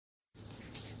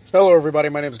Hello, everybody.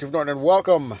 My name is Goof Norton, and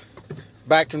welcome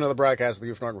back to another broadcast of the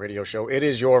Goof Norton Radio Show. It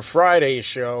is your Friday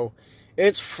show.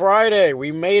 It's Friday.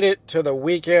 We made it to the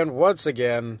weekend once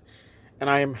again, and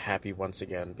I am happy once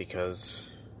again because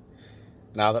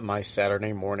now that my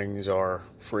Saturday mornings are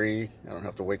free, I don't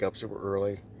have to wake up super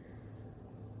early,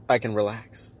 I can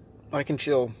relax. I can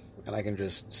chill, and I can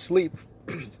just sleep.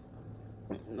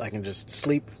 I can just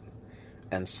sleep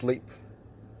and sleep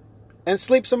and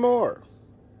sleep some more.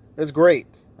 It's great.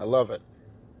 I love it.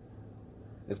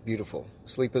 It's beautiful.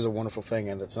 Sleep is a wonderful thing,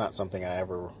 and it's not something I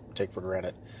ever take for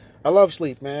granted. I love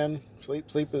sleep, man.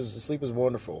 Sleep is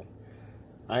wonderful.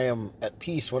 I am at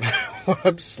peace when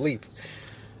I'm asleep.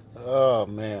 Oh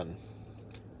man,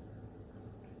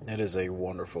 it is a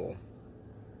wonderful,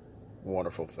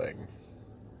 wonderful thing.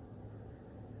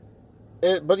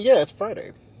 But yeah, it's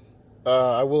Friday.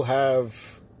 I will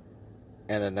have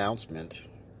an announcement.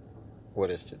 What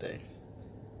is today?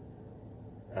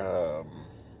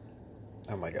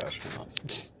 Oh my gosh, hang on.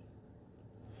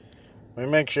 Let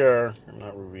me make sure I'm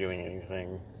not revealing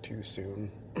anything too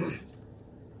soon.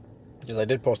 Because I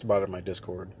did post about it in my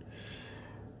Discord.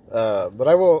 But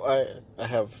I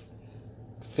have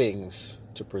things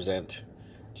to present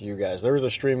to you guys. There is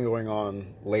a stream going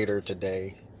on later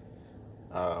today.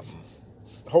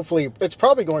 Hopefully, it's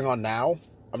probably going on now.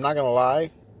 I'm not going to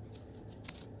lie.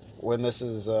 When this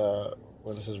is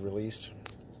released.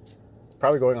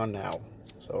 Probably going on now,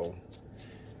 so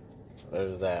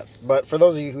there's that. But for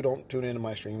those of you who don't tune into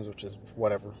my streams, which is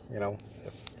whatever,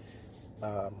 if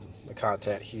the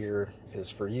content here is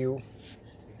for you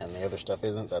and the other stuff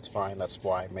isn't, that's fine. That's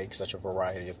why I make such a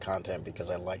variety of content,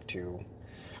 because I like to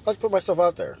put myself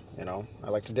out there. I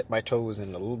like to dip my toes in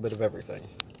a little bit of everything,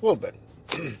 a little bit.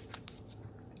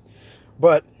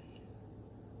 but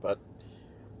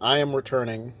I am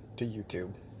returning to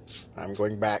YouTube. I'm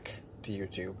going back to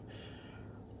YouTube.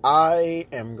 I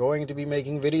am going to be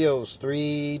making videos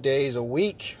 3 days a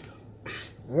week.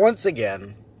 Once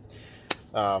again,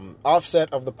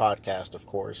 offset of the podcast, of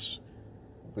course.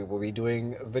 We will be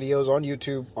doing videos on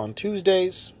YouTube on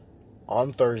Tuesdays,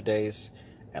 on Thursdays,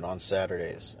 and on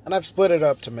Saturdays. And I've split it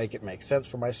up to make it make sense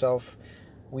for myself.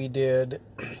 We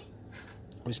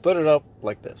split it up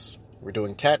like this. We're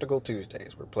doing Tactical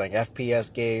Tuesdays. We're playing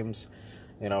FPS games,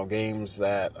 games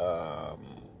that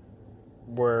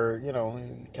where,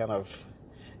 kind of,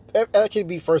 it could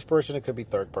be first person, it could be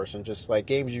third person, just like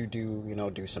games you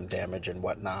do some damage and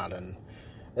whatnot, and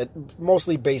it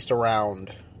mostly based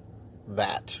around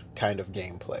that kind of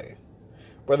gameplay.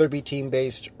 Whether it be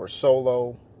team-based or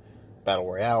solo, Battle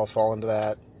Royales fall into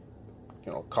that,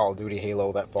 Call of Duty,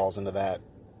 Halo, that falls into that,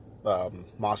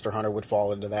 Monster Hunter would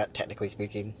fall into that, technically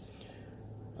speaking.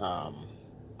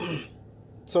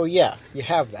 So yeah, you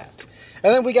have that.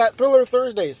 And then we got Thriller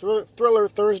Thursdays. Thriller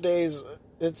Thursdays,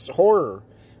 it's horror.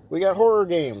 We got horror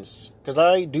games, because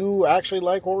I do actually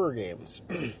like horror games.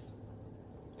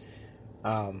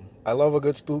 I love a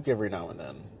good spook every now and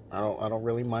then. I don't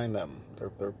really mind them.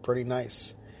 They're pretty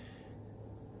nice.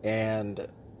 And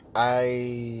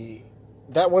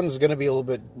that one's going to be a little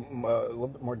bit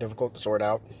more difficult to sort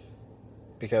out,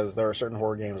 because there are certain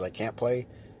horror games I can't play.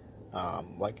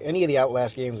 Like any of the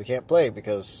Outlast games I can't play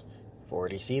because I've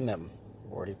already seen them.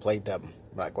 I've already played them.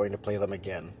 I'm not going to play them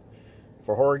again.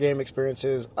 For horror game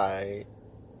experiences, I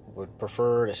would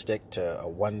prefer to stick to a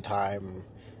one-time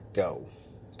go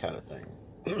kind of thing.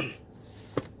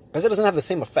 Because it doesn't have the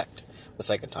same effect the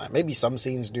second time. Maybe some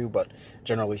scenes do, but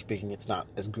generally speaking, it's not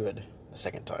as good the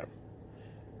second time.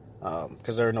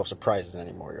 Because there are no surprises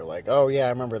anymore. You're like, oh yeah, I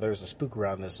remember there's a spook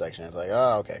around this section. It's like,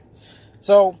 oh, okay.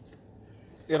 So,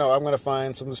 I'm going to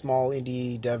find some small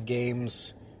indie dev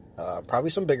games, probably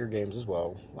some bigger games as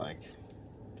well,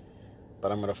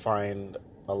 but I'm going to find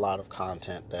a lot of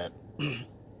content that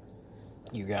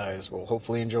you guys will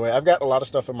hopefully enjoy. I've got a lot of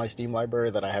stuff in my Steam library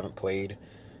that I haven't played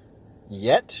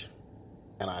yet,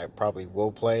 and I probably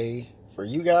will play for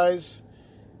you guys,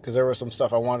 because there was some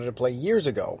stuff I wanted to play years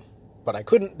ago, but I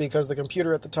couldn't because the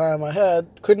computer at the time I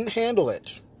had couldn't handle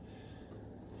it.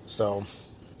 So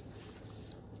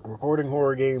recording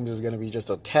horror games is going to be just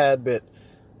a tad bit,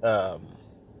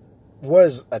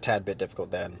 was a tad bit difficult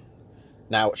then.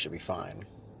 Now it should be fine.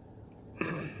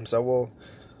 So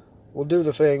we'll do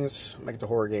the things, make the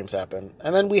horror games happen.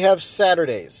 And then we have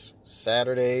Saturdays.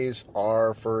 Saturdays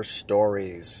are for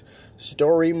stories.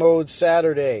 Story Mode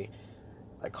Saturday.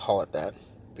 I call it that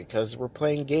because we're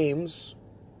playing games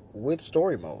with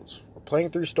story modes. We're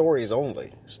playing through stories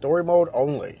only. Story mode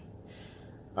only.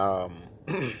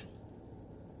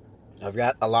 I've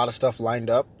got a lot of stuff lined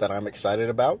up that I'm excited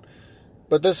about.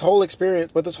 But this whole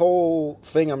experience, this whole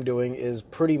thing I'm doing is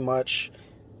pretty much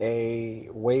a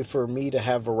way for me to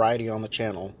have variety on the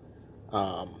channel,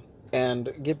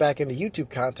 and get back into YouTube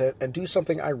content and do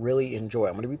something I really enjoy.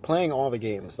 I'm going to be playing all the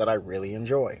games that I really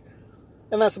enjoy.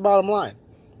 And that's the bottom line.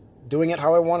 Doing it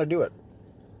how I want to do it.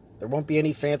 There won't be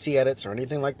any fancy edits or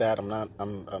anything like that.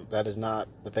 That is not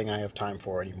the thing I have time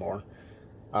for anymore.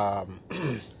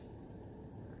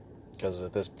 Because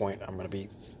at this point, I'm going to be,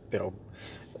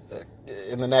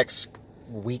 in the next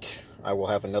week, I will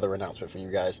have another announcement for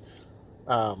you guys.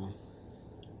 But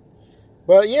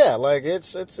yeah, like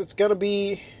it's gonna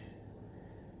be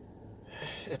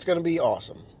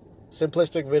awesome.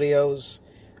 Simplistic videos,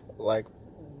 like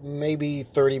maybe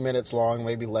 30 minutes long,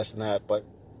 maybe less than that, but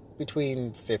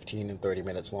between 15 and 30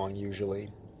 minutes long usually.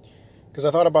 Because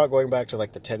I thought about going back to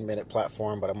like the 10-minute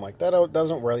platform, but I'm like, that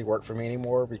doesn't really work for me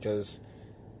anymore because,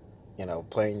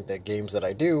 playing the games that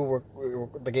I do,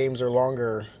 the games are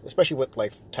longer, especially with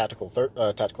like Tactical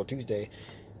Tuesday.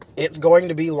 It's going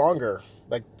to be longer.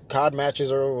 Like, COD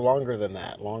matches are longer than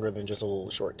that. Longer than just a little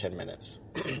short 10 minutes.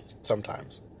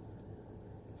 Sometimes.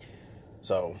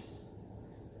 So,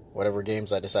 whatever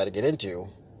games I decide to get into,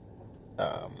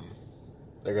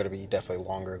 they're going to be definitely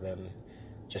longer than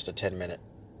just a 10-minute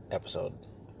episode.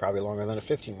 Probably longer than a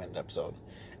 15-minute episode.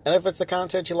 And if it's the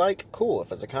content you like, cool.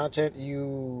 If it's the content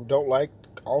you don't like,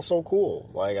 also cool.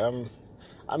 Like, I'm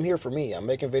here for me. I'm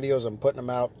making videos, I'm putting them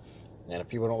out. And if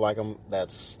people don't like them,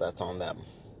 that's on them.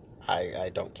 I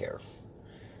don't care.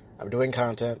 I'm doing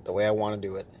content the way I want to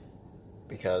do it.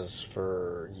 Because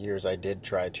for years I did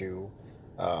try to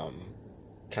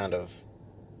kind of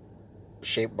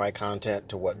shape my content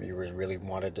to what viewers really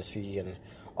wanted to see and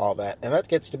all that. And that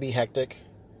gets to be hectic.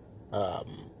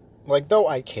 Though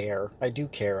I do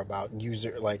care about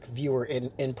viewer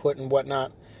input and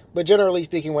whatnot. But generally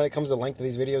speaking, when it comes to the length of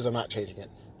these videos, I'm not changing it.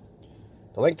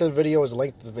 The length of the video is the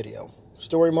length of the video.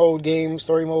 Story mode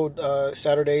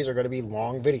Saturdays are going to be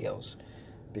long videos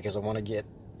because I want to get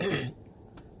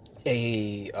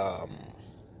a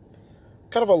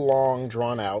kind of a long,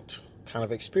 drawn out kind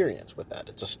of experience with that.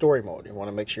 It's a story mode. You want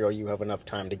to make sure you have enough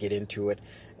time to get into it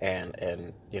and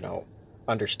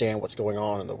understand what's going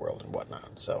on in the world and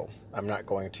whatnot. So I'm not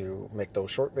going to make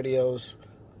those short videos.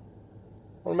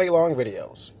 I want to make long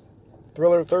videos.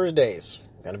 Thriller Thursdays,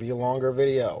 going to be a longer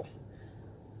video.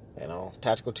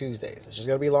 Tactical Tuesdays. It's just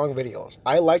going to be long videos.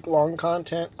 I like long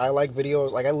content. I like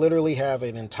videos. Like, I literally have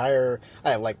I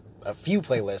have like a few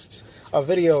playlists of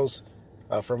videos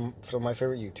from my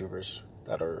favorite YouTubers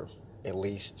that are at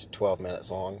least 12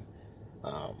 minutes long.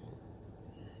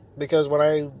 Because when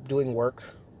I'm doing work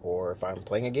or if I'm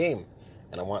playing a game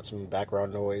and I want some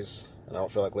background noise and I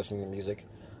don't feel like listening to music,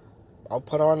 I'll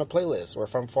put on a playlist. Or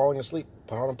if I'm falling asleep,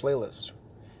 put on a playlist.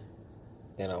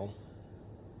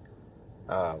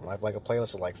 I have like a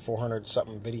playlist of like 400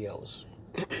 something videos.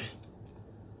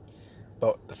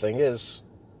 But the thing is,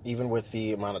 even with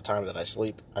the amount of time that I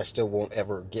sleep, I still won't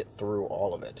ever get through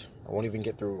all of it. I won't even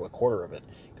get through a quarter of it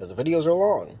because the videos are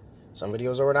long. Some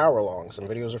videos are an hour long. Some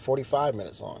videos are 45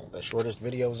 minutes long. The shortest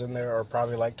videos in there are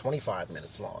probably like 25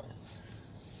 minutes long.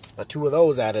 But 2 of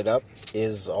those added up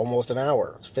is almost an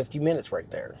hour. It's 50 minutes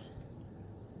right there.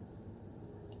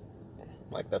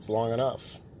 Like, that's long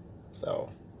enough. So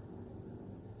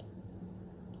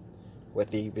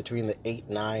between the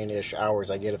 8-9-ish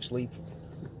hours I get of sleep,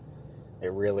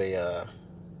 it really I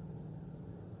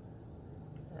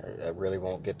really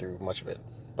won't get through much of it.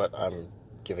 But I'm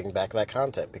giving back that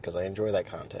content because I enjoy that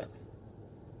content.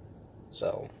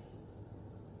 So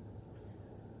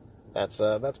that's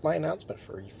my announcement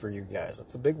for you guys.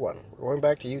 That's a big one. We're going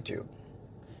back to YouTube.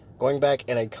 Going back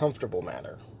in a comfortable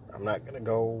manner. I'm not going to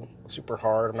go super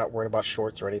hard. I'm not worried about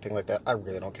shorts or anything like that. I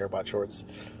really don't care about shorts.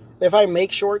 If I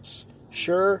make shorts,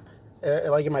 sure,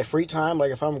 like in my free time,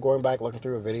 like if I'm going back looking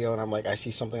through a video and I'm like, I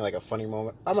see something like a funny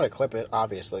moment, I'm going to clip it,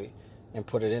 obviously, and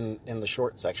put it in the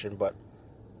short section. But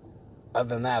other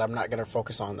than that, I'm not going to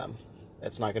focus on them.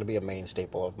 It's not going to be a main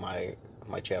staple of my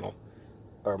channel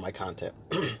or my content.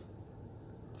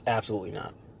 Absolutely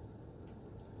not.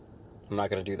 I'm not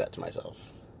going to do that to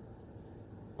myself.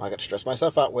 I'm not going to stress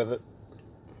myself out with it.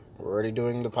 We're already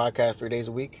doing the podcast 3 days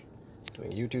a week,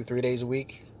 doing YouTube 3 days a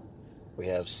week. We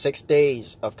have 6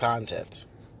 days of content.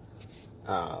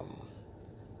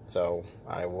 So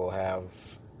I will have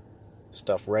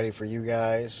stuff ready for you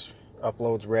guys.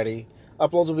 Uploads ready.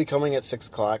 Uploads will be coming at 6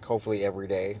 o'clock, hopefully every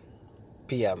day.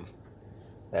 PM,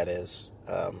 that is.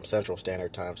 Central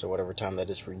Standard Time. So whatever time that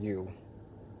is for you,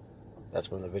 that's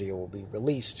when the video will be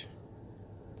released.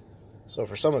 So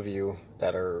for some of you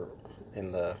that are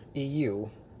in the EU,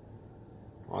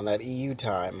 on that EU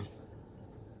time,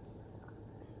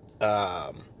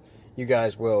 you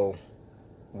guys will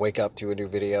wake up to a new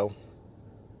video.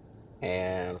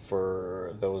 And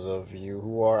for those of you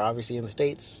who are obviously in the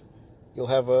States, you'll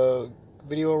have a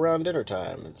video around dinner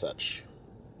time and such.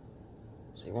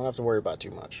 So you won't have to worry about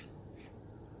too much.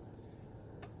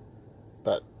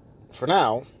 But for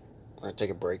now, I'm going to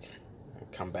take a break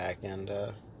and come back and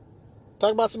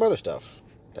talk about some other stuff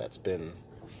that's been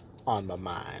on my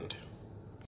mind.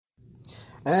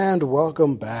 And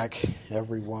welcome back,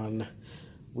 everyone.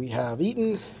 We have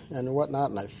eaten and whatnot,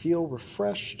 and I feel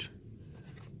refreshed.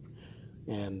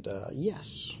 And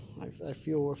yes, I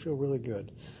feel really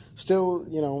good. Still,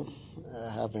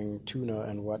 having tuna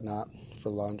and whatnot for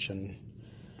lunch, and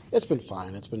it's been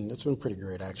fine. It's been pretty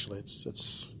great actually.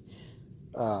 It's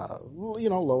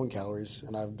low in calories,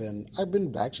 and I've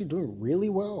been actually doing really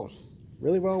well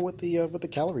with the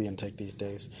calorie intake these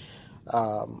days.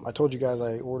 I told you guys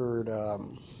I ordered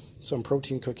some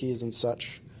protein cookies and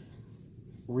such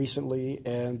recently,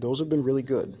 and those have been really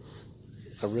good.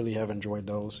 I really have enjoyed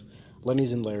those.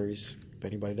 Lenny's and Larry's, if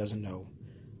anybody doesn't know,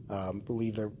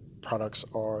 believe their products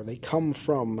they come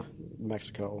from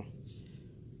Mexico,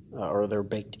 or they're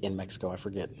baked in Mexico, I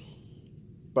forget.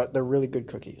 But they're really good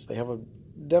cookies. They have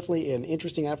definitely an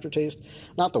interesting aftertaste,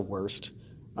 not the worst.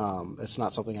 It's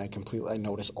not something I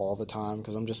notice all the time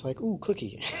because I'm just like, ooh,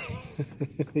 cookie,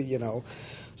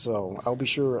 So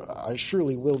I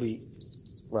surely will be,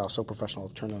 wow, so professional,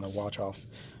 turning the watch off.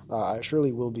 I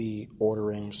surely will be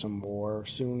ordering some more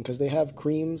soon because they have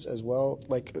creams as well,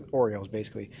 like Oreos,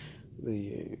 basically.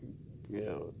 I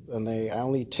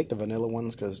only take the vanilla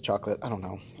ones because chocolate, I don't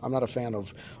know. I'm not a fan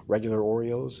of regular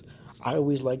Oreos. I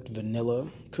always liked vanilla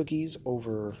cookies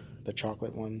over the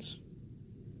chocolate ones.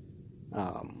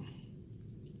 I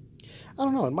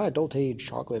don't know. In my adult age,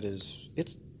 chocolate is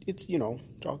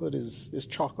chocolate is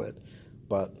chocolate,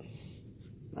 but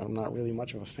I'm not really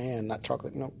much of a fan. Not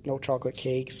chocolate, no chocolate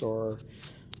cakes or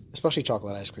especially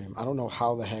chocolate ice cream. I don't know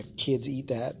how the heck kids eat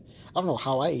that. I don't know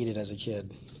how I ate it as a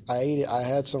kid. I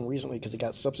had some recently because it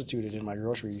got substituted in my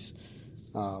groceries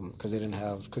because they didn't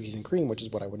have cookies and cream, which is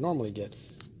what I would normally get.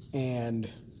 And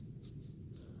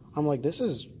I'm like, this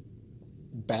is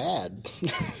bad.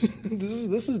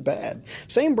 this is bad.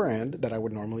 Same brand that I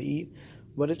would normally eat,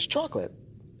 but it's chocolate.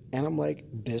 And I'm like,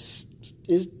 this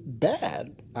is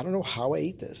bad. I don't know how I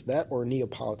ate this. That or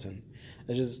Neapolitan.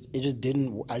 It just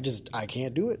didn't, I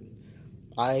can't do it.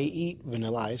 I eat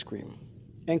vanilla ice cream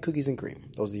and cookies and cream.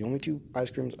 Those are the only two ice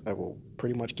creams I will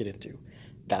pretty much get into.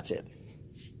 That's it.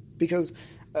 Because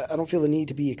I don't feel the need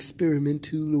to be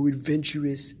experimental or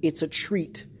adventurous. It's a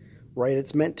treat, right?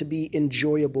 It's meant to be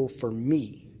enjoyable for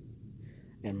me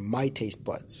and my taste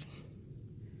buds.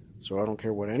 So I don't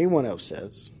care what anyone else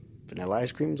says. Vanilla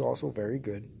ice cream is also very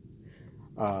good.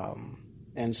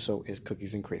 And so is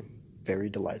cookies and cream. Very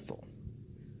delightful.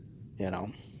 I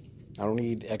don't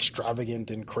need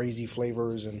extravagant and crazy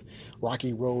flavors and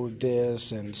Rocky Road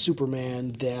this and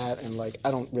Superman that. And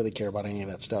I don't really care about any of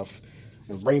that stuff.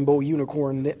 And Rainbow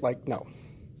Unicorn that, no.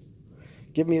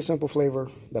 Give me a simple flavor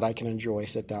that I can enjoy,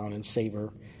 sit down and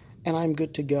savor, and I'm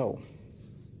good to go.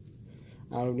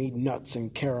 I don't need nuts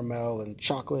and caramel and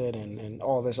chocolate and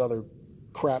all this other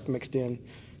crap mixed in.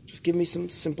 Just give me some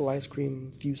simple ice cream,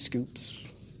 a few scoops,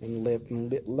 and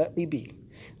let me be.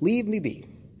 Leave me be,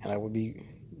 and I would be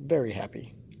very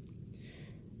happy.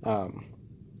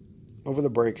 Over the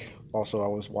break, also, I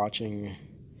was watching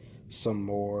some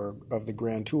more of the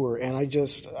Grand Tour, and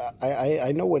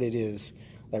I know what it is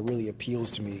that really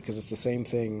appeals to me because it's the same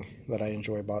thing that I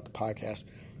enjoy about the podcast.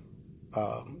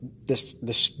 This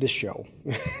show,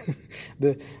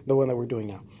 the one that we're doing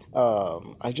now.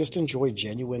 I just enjoy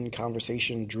genuine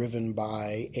conversation driven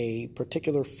by a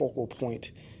particular focal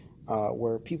point,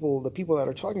 where the people that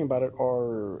are talking about it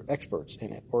are experts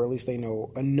in it, or at least they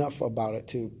know enough about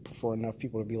it for enough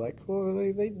people to be like, well,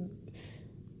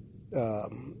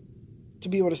 to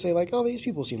be able to say oh, these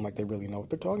people seem like they really know what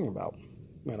they're talking about.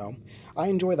 I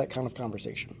enjoy that kind of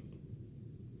conversation.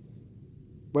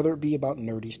 Whether it be about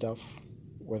nerdy stuff,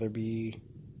 whether it be,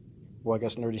 well, I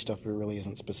guess nerdy stuff really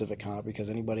isn't specific, because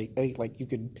you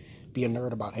could be a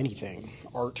nerd about anything.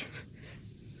 Art,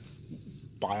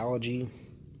 biology,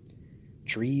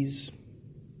 trees.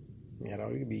 You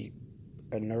could be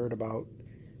a nerd about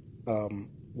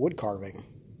wood carving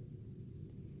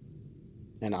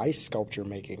and ice sculpture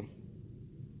making.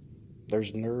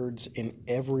 There's nerds in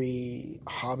every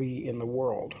hobby in the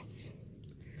world.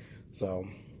 So,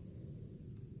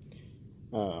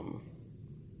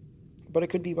 but it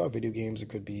could be about video games.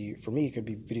 For me, it could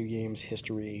be video games,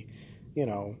 history,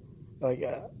 and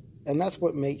that's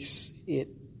what makes it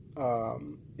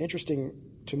interesting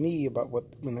to me about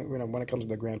when it comes to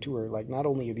the Grand Tour. Not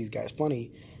only are these guys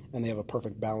funny and they have a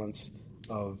perfect balance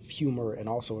of humor and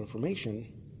also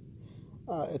information.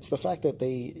 It's the fact that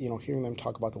they, hearing them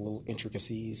talk about the little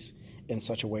intricacies in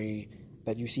such a way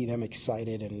that you see them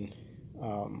excited and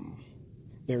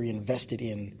very invested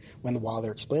in while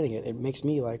they're explaining it, it makes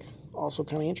me like also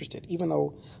kind of interested. Even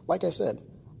though, like I said,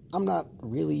 I'm not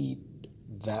really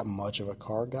that much of a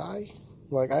car guy.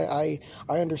 Like I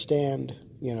understand,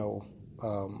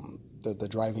 the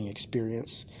driving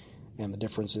experience and the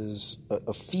differences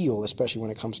of feel, especially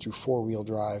when it comes to 4-wheel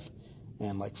drive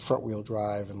and like front wheel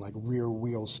drive and like rear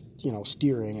wheels,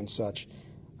 steering and such.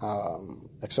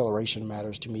 Acceleration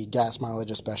matters to me. Gas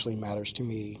mileage especially matters to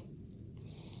me.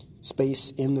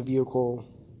 Space in the vehicle,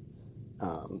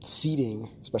 seating,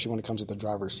 especially when it comes to the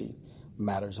driver's seat,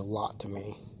 matters a lot to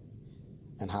me.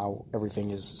 And how everything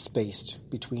is spaced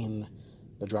between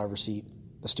the driver's seat,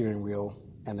 the steering wheel,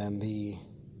 and then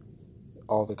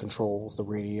all the controls, the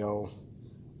radio,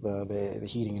 the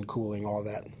heating and cooling, all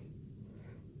that.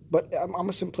 But I'm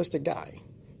a simplistic guy.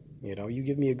 You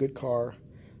give me a good car,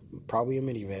 probably a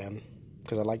minivan,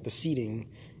 because I like the seating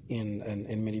in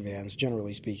minivans,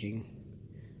 generally speaking,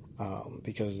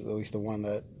 because at least the one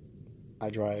that I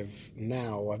drive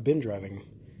now, I've been driving,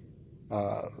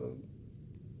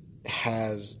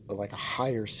 has like a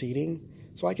higher seating,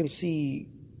 so I can see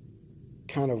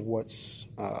kind of what's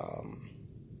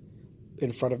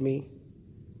in front of me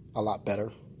a lot better.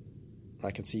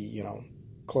 I can see,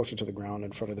 closer to the ground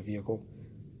in front of the vehicle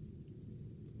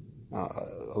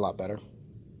a lot better,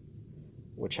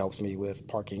 which helps me with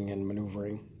parking and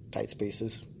maneuvering tight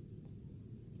spaces.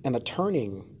 And the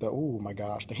turning, oh my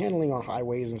gosh, the handling on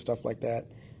highways and stuff like that,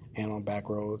 and on back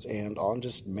roads and on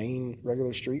just main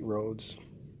regular street roads,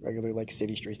 regular like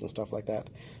city streets and stuff like that,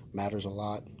 matters a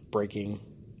lot. Braking.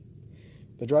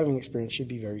 The driving experience should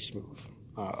be very smooth.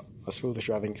 The smoothest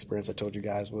driving experience I told you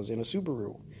guys was in a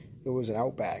Subaru. It was an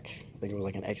Outback. I think it was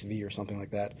like an XV or something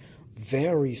like that.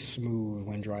 Very smooth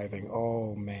when driving.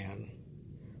 Oh man,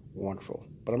 wonderful.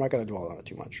 But I'm not going to dwell on it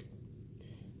too much.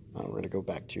 We're going to go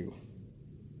back to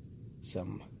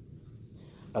some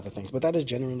other things. But that is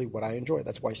generally what I enjoy.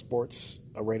 That's why sports,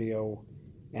 radio,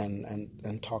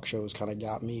 and talk shows kind of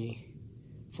got me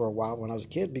for a while when I was a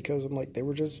kid, because I'm like, they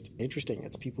were just interesting.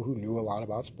 It's people who knew a lot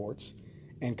about sports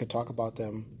and could talk about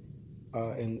them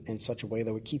in such a way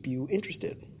that would keep you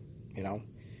interested.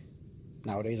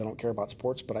 Nowadays I don't care about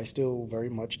sports, but I still very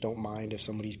much don't mind if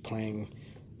somebody's playing,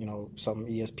 some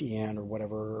ESPN or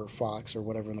whatever, or Fox or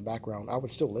whatever in the background. I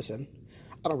would still listen.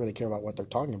 I don't really care about what they're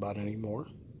talking about anymore,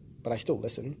 but I still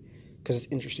listen because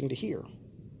it's interesting to hear.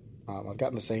 I've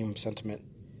gotten the same sentiment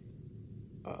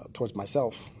towards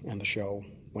myself and the show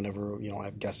whenever, I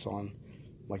have guests on,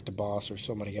 like the boss or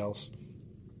somebody else.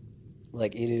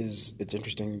 Like, it's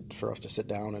interesting for us to sit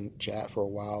down and chat for a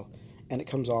while, and it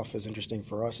comes off as interesting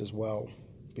for us as well,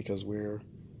 because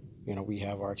we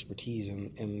have our expertise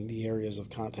in the areas of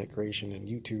content creation and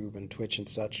YouTube and Twitch and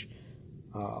such,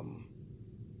 and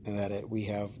that we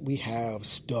have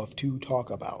stuff to talk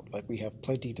about. Like, we have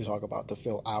plenty to talk about to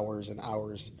fill hours and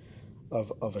hours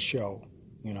of a show.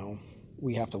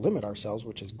 We have to limit ourselves,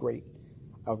 which is great.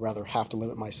 I would rather have to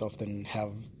limit myself than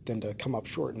to come up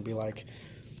short and be like,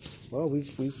 well,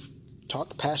 we've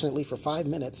talked passionately for 5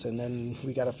 minutes, and then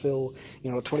we got to fill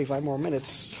 25 more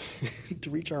minutes to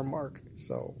reach our mark.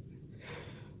 So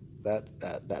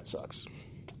that sucks.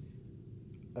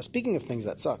 Speaking of things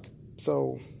that suck,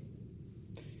 so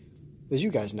as you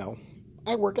guys know,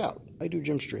 I work out. I do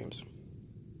gym streams.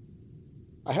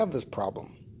 I have this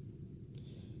problem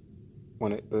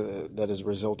that is a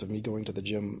result of me going to the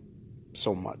gym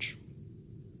so much,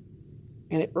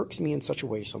 and it irks me in such a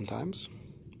way sometimes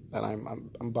that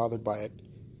I'm bothered by it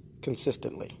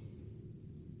consistently.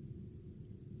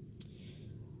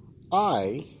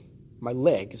 My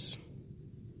legs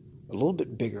are a little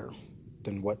bit bigger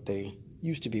than what they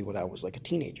used to be when I was like a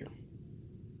teenager.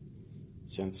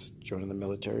 Since joining the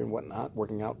military and whatnot,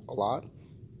 working out a lot,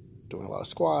 doing a lot of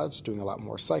squats, doing a lot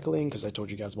more cycling, because I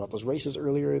told you guys about those races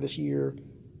earlier this year.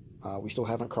 We still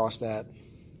haven't crossed that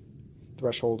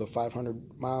threshold of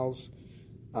 500 miles.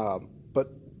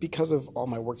 But because of all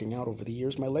my working out over the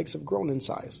years, my legs have grown in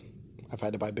size. I've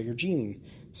had to buy bigger jean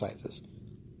sizes.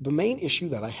 The main issue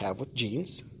that I have with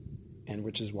jeans, and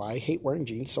which is why I hate wearing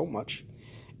jeans so much,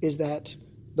 is that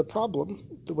the problem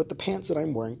with the pants that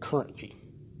I'm wearing currently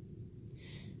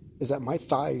is that my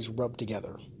thighs rub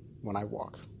together when I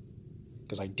walk,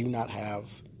 because I do not have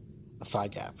a thigh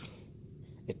gap.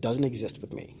 It doesn't exist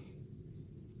with me.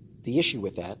 The issue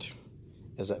with that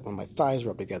is that when my thighs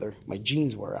rub together, my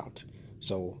jeans wear out.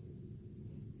 So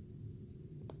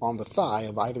on the thigh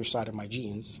of either side of my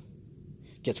jeans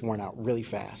gets worn out really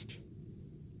fast.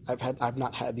 I've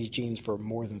not had these jeans for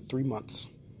more than 3 months.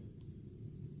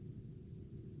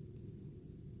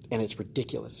 And it's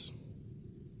ridiculous.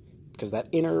 Because that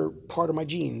inner part of my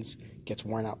jeans gets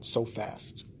worn out so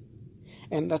fast.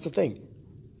 And that's the thing.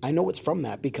 I know it's from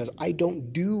that because I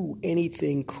don't do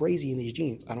anything crazy in these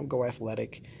jeans. I don't go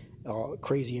athletic,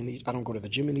 crazy in these. I don't go to the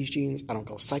gym in these jeans. I don't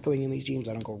go cycling in these jeans.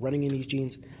 I don't go running in these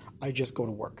jeans. I just go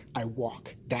to work. I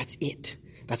walk. That's it.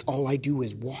 That's all I do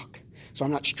is walk. So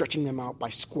I'm not stretching them out by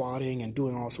squatting and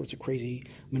doing all sorts of crazy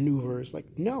maneuvers. Like,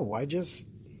 no, I just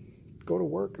go to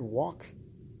work and walk.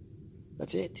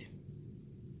 That's it.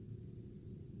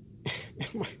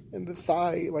 And the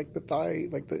thigh,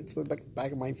 it's the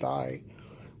back of my thigh.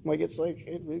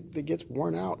 It gets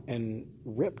worn out and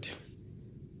ripped.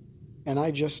 And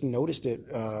I just noticed it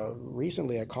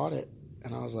recently. I caught it,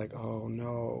 and I was like, oh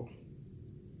no.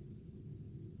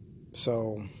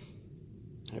 So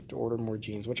I have to order more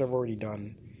jeans, which I've already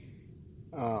done.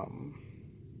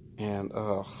 And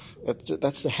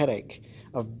that's the headache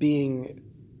of being,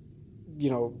 I'm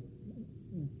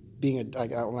not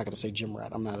going to say gym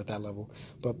rat. I'm not at that level,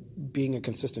 but being a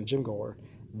consistent gym goer,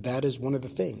 that is one of the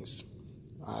things.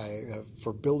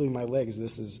 For building my legs,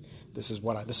 this is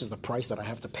the price that I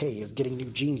have to pay, is getting new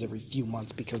jeans every few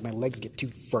months because my legs get too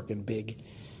freaking big,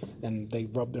 and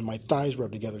my thighs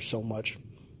rub together so much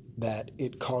that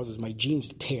it causes my jeans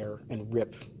to tear and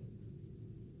rip.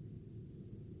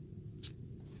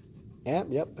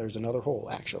 And yep, there's another hole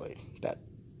actually that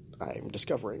I'm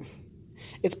discovering.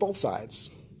 It's both sides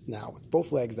now, with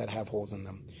both legs that have holes in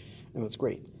them, and that's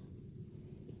great.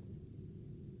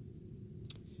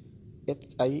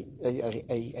 I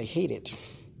hate it.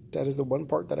 That is the one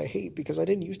part that I hate, because I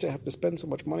didn't used to have to spend so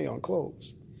much money on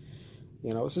clothes.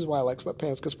 This is why I like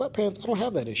sweatpants, because sweatpants, I don't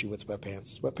have that issue with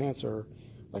sweatpants. Sweatpants are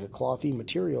like a clothy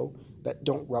material that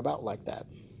don't rub out like that.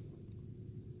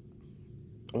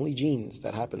 Only jeans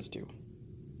that happens to.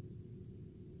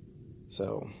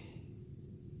 So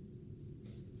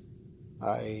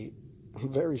I'm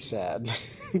very sad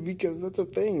because that's a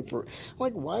thing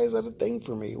why is that a thing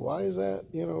for me? Why is that,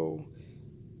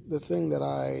 the thing that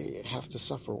I have to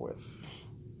suffer with?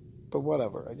 But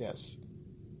whatever, I guess.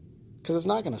 Because it's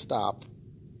not going to stop,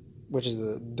 which is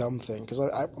the dumb thing. Because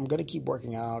I'm going to keep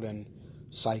working out and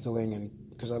cycling, and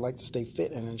because I like to stay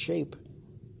fit and in shape.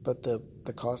 But the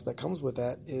cost that comes with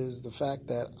that is the fact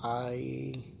that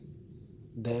I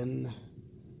then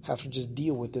have to just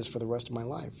deal with this for the rest of my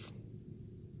life.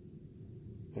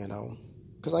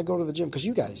 Because I go to the gym, because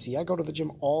you guys see, I go to the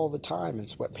gym all the time in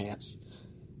sweatpants.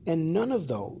 And none of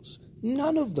those,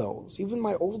 even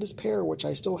my oldest pair, which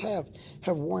I still have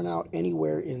worn out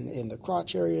anywhere in the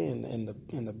crotch area, in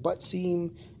the butt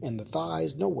seam, in the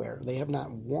thighs, nowhere. They have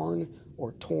not worn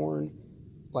or torn.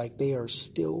 Like, they are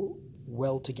still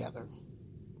well together.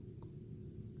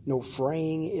 No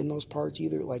fraying in those parts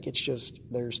either. Like, it's just,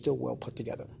 they're still well put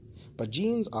together. But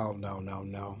jeans, oh,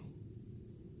 no.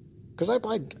 Because I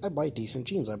buy decent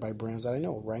jeans. I buy brands that I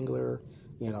know. Wrangler,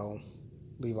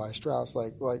 Levi Strauss.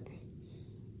 Like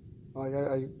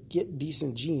I get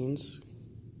decent jeans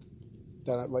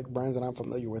that I like, brands that I'm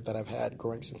familiar with, that I've had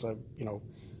growing since I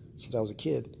was a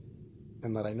kid,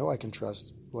 and that I know I can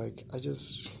trust. Like, I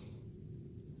just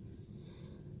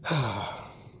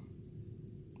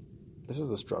this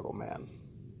is a struggle, man.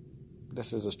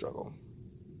 This is a struggle.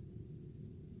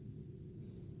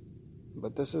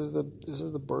 But this is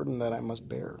the burden that I must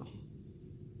bear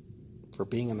for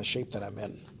being in the shape that I'm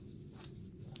in.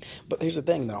 But here's the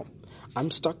thing, though. I'm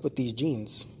stuck with these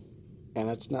jeans, and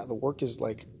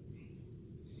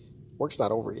work's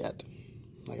not over yet.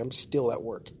 Like, I'm still at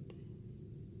work.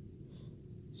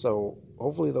 So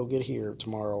hopefully they'll get here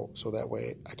tomorrow, so that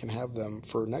way I can have them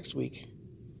for next week.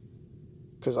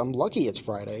 Because I'm lucky it's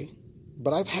Friday,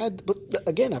 but I've had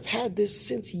this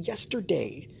since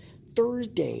yesterday,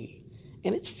 Thursday.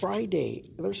 And it's Friday.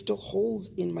 There's still holes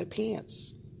in my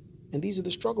pants. And these are the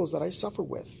struggles that I suffer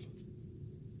with.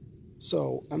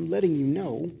 So I'm letting you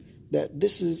know that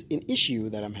this is an issue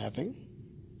that I'm having.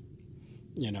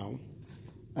 And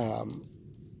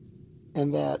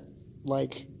that,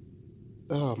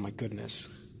 oh my goodness.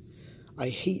 I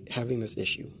hate having this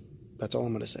issue. That's all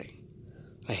I'm going to say.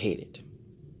 I hate it.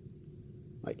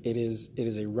 It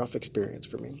is a rough experience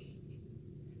for me.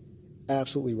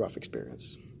 Absolutely rough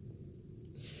experience.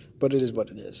 But it is what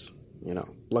it is,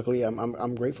 Luckily,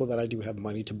 I'm grateful that I do have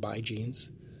money to buy jeans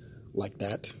like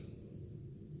that.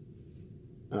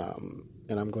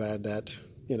 And I'm glad that,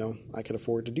 I can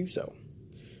afford to do so.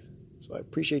 So I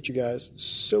appreciate you guys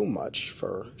so much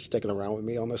for sticking around with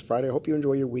me on this Friday. I hope you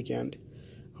enjoy your weekend.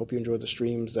 Hope you enjoy the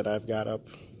streams that I've got up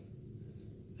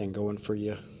and going for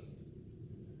you.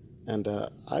 And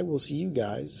I will see you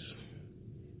guys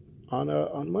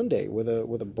on Monday with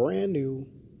a brand new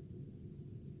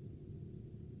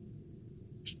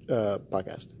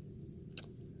podcast.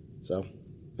 So,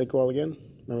 thank you all again.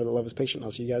 Remember that love is patient.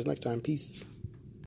 I'll see you guys next time. Peace.